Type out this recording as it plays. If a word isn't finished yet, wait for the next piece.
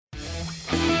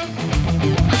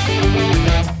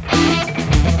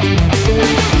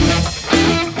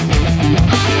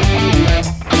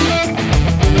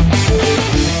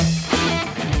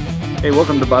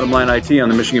Welcome to Bottom Line IT on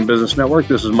the Michigan Business Network.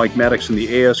 This is Mike Maddox in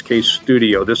the ASK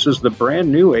studio. This is the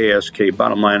brand new ASK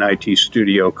Bottom Line IT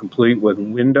studio, complete with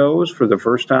windows for the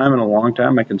first time in a long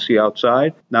time. I can see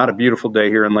outside. Not a beautiful day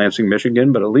here in Lansing,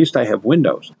 Michigan, but at least I have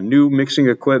windows. New mixing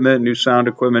equipment, new sound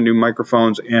equipment, new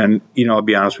microphones, and, I'll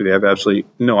be honest with you, I have absolutely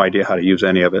no idea how to use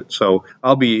any of it. So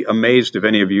I'll be amazed if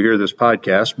any of you hear this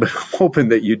podcast, but I'm hoping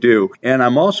that you do. And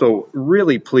I'm also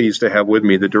really pleased to have with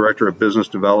me the Director of Business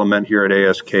Development here at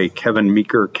ASK, Kevin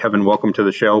Meeker. Kevin, welcome to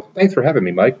the show. Thanks for having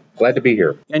me, Mike. Glad to be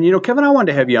here. And, Kevin, I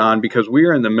wanted to have you on because we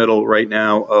are in the middle right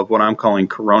now of what I'm calling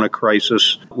Corona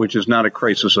crisis, which is not a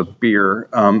crisis of beer.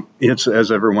 It's,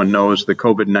 as everyone knows, the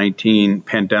COVID-19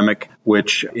 pandemic,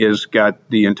 which has got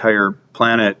the entire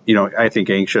planet, I think,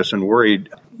 anxious and worried.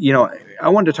 I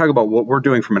wanted to talk about what we're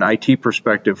doing from an IT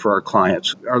perspective for our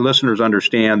clients. Our listeners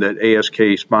understand that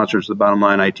ASK sponsors the Bottom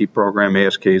Line IT program.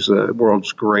 ASK is the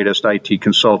world's greatest IT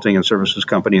consulting and services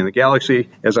company in the galaxy,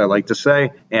 as I like to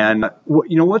say. And,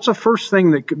 what's the first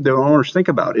thing that the owners think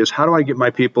about is how do I get my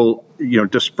people,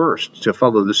 dispersed to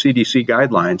follow the CDC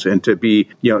guidelines and to be,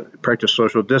 practice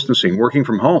social distancing, working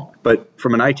from home. But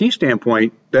from an IT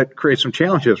standpoint, that creates some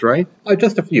challenges, right?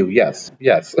 Just a few, yes.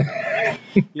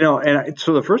 And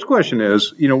so the first question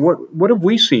is, what have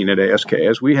we seen at ASK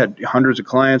as we had hundreds of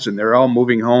clients and they're all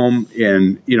moving home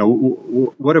and,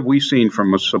 what have we seen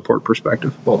from a support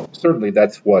perspective? Well, certainly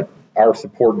that's what our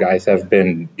support guys have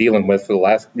been dealing with for the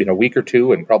last, week or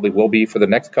two and probably will be for the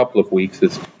next couple of weeks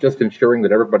is just ensuring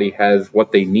that everybody has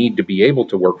what they need to be able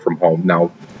to work from home.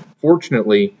 Now,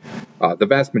 fortunately, the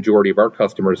vast majority of our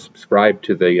customers subscribe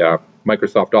to the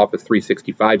Microsoft Office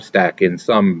 365 stack in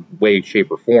some way, shape,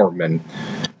 or form, and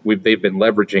they've been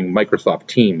leveraging Microsoft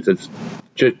Teams. It's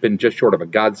been short of a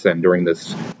godsend during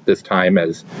this time,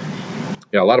 as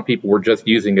a lot of people were just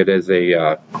using it as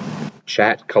a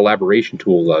chat collaboration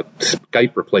tool, a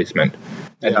Skype replacement,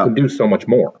 and it can do so much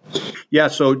more. Yeah,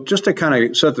 so just to kind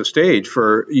of set the stage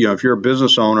for, if you're a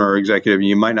business owner or executive,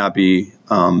 you might not be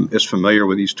as familiar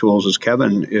with these tools as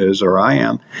Kevin is or I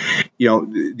am.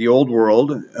 The old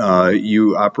world,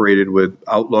 you operated with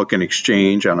Outlook and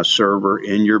Exchange on a server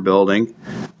in your building.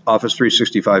 Office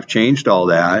 365 changed all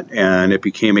that, and it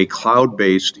became a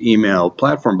cloud-based email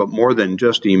platform, but more than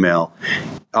just email.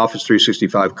 Office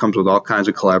 365 comes with all kinds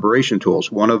of collaboration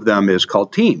tools. One of them is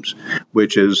called Teams,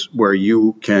 which is where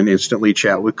you can instantly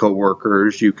chat with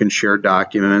coworkers, you can share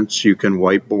documents, you can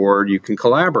whiteboard, you can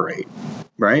collaborate,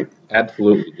 right?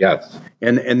 Absolutely, yes.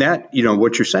 And that,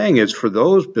 what you're saying is for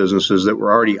those businesses that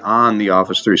were already on the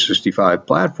Office 365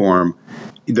 platform,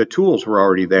 the tools were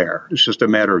already there. It's just a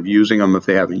matter of using them if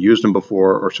they haven't used them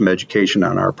before or some education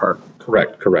on our part.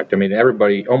 Correct. I mean,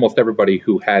 almost everybody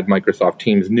who had Microsoft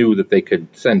Teams knew that they could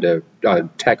send a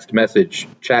text message,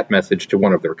 chat message to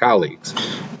one of their colleagues.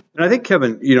 And I think,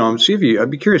 Kevin,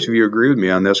 I'd be curious if you agree with me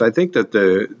on this. I think that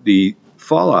the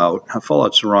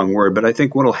fallout's the wrong word, but I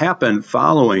think what will happen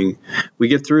following we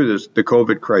get through the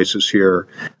COVID crisis here,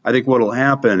 I think what will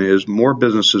happen is more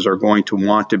businesses are going to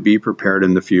want to be prepared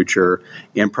in the future,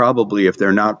 and probably if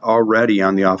they're not already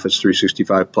on the Office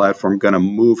 365 platform, going to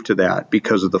move to that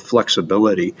because of the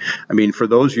flexibility. I mean, for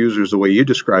those users, the way you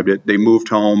described it, they moved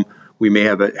home. We may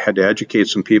have had to educate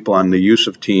some people on the use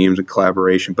of Teams and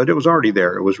collaboration, but it was already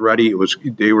there. It was ready.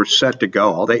 They were set to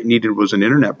go. All they needed was an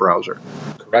internet browser.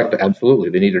 Correct. Absolutely.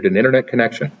 They needed an internet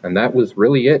connection. And that was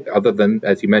really it, other than,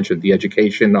 as you mentioned, the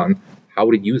education on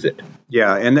how to use it.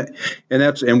 Yeah,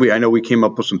 I know we came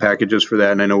up with some packages for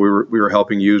that, and I know we were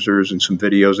helping users and some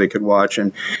videos they could watch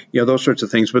and those sorts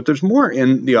of things. But there's more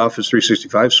in the Office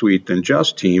 365 suite than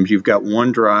just Teams. You've got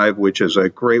OneDrive, which is a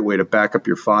great way to back up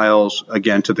your files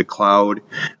again to the cloud,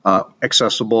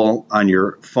 accessible on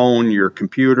your phone, your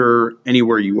computer,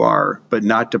 anywhere you are, but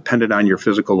not dependent on your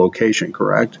physical location.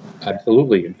 Correct?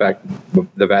 Absolutely. In fact,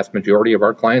 the vast majority of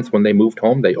our clients, when they moved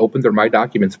home, they opened their My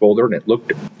Documents folder, and it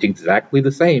looked exactly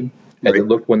the same as it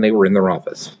looked when they were in their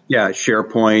office. Yeah,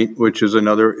 SharePoint, which is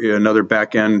another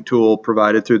back-end tool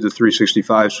provided through the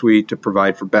 365 suite to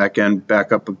provide for back-end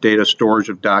backup of data, storage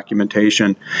of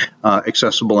documentation,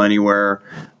 accessible anywhere,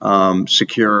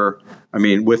 secure. I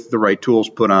mean, with the right tools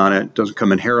put on it, doesn't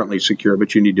come inherently secure,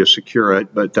 but you need to secure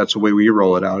it. But that's the way we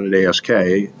roll it out at ASK.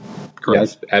 Correct?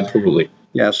 Yes, absolutely.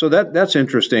 Yeah, so that's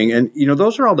interesting, and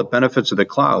those are all the benefits of the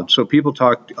cloud. So people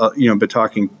been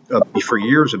talking for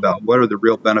years about what are the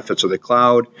real benefits of the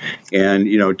cloud, and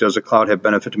does the cloud have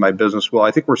benefit to my business? Well,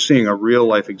 I think we're seeing a real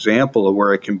life example of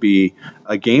where it can be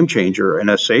a game changer and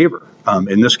a saver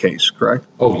in this case. Correct?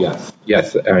 Oh yes,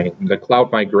 Yes, I mean, the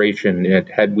cloud migration,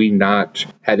 had we not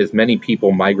had as many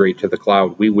people migrate to the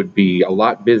cloud, we would be a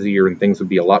lot busier and things would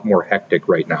be a lot more hectic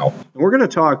right now. We're going to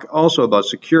talk also about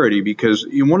security, because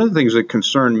one of the things that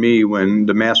concerned me when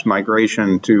the mass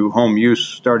migration to home use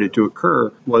started to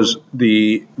occur was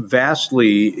the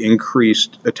vastly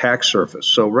increased attack surface.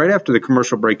 So right after the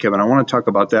commercial break, Kevin, I want to talk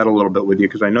about that a little bit with you,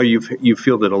 because I know you've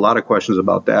fielded a lot of questions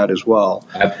about that as well.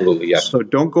 Absolutely, yes. So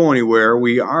don't go anywhere.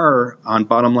 We are on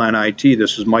Bottom Line IT.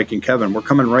 This is Mike and Kevin. We're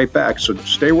coming right back, so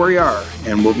stay where you are,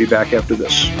 and we'll be back after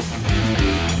this.